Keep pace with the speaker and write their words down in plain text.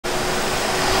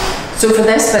So for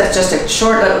this bit, just a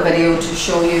short little video to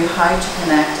show you how to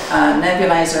connect a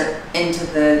nebulizer into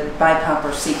the BiPAP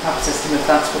or CPAP system if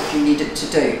that's what you needed to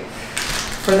do.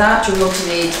 For that you're going to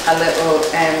need a little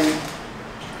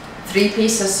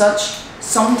 3-piece as such.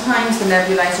 Sometimes the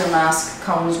nebulizer mask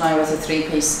comes now with a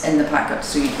 3-piece in the packet,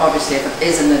 so obviously if it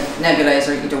is in the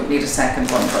nebulizer you don't need a second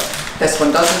one, but this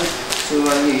one doesn't, so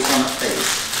I'll use one of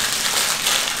these.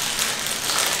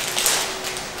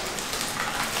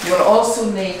 You'll also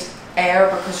need air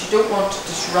because you don't want to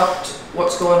disrupt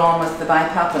what's going on with the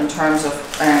BiPAP in terms of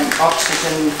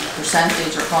oxygen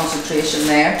percentage or concentration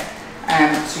there.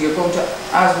 So you're going to,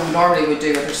 as we normally would do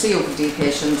with our COPD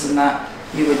patients and that,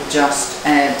 you would just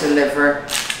deliver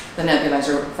the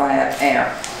nebulizer via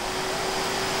air.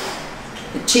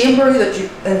 The chamber that you,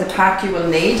 in the pack you will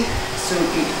need, so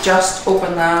you just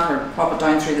open that or pop it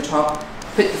down through the top,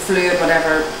 put the fluid,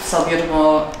 whatever,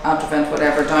 salbutamol, Atrovent,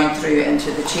 whatever, down through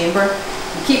into the chamber.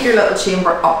 And keep your little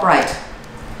chamber upright,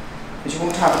 because you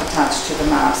won't have it attached to the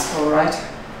mask, alright?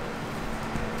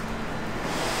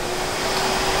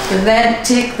 You'll then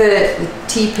take the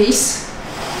T-piece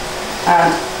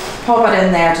and pop it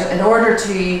in there. In order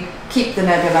to keep the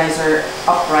nebulizer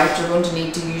upright, you're going to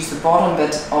need to use the bottom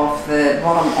bit of the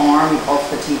bottom arm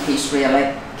of the T-piece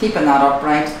really, keeping that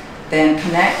upright. Then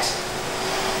connect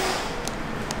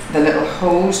the little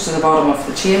hose to the bottom of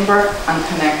the chamber and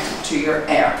connect it to your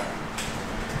air.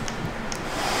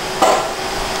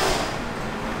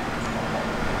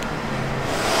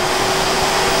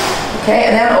 Okay,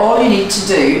 and then all you need to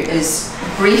do is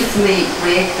briefly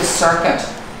break the circuit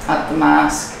at the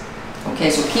mask.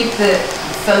 Okay, so keep the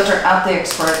filter at the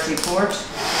expiratory port.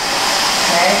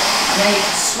 Okay, and then you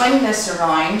can swing this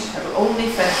around. It will only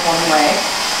fit one way.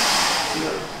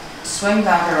 You'll swing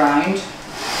that around.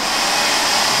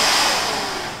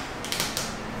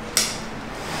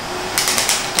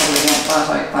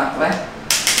 Out that way.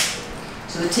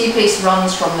 So the T-piece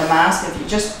runs from the mask. If you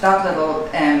just, that little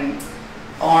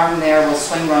arm there will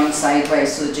swing round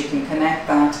sideways so that you can connect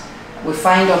that. We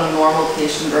find on a normal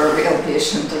patient or a real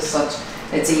patient as such,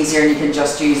 it's easier and you can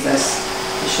just use this.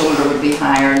 The shoulder would be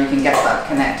higher and you can get that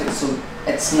connected so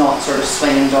it's not sort of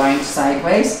swinging down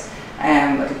sideways.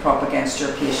 It'll prop against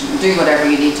your patient. Do whatever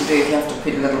you need to do. If you have to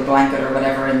put a little blanket or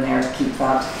whatever in there to keep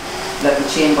that little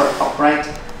chamber upright.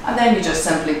 And then you just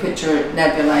simply put your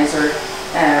nebulizer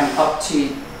up to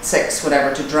 6,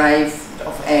 whatever, to drive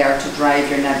of air to drive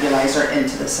your nebulizer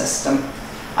into the system.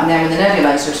 And then when the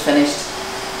nebulizer is finished,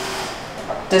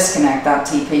 disconnect that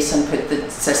T-piece and put the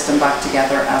system back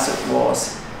together as it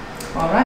was. All right.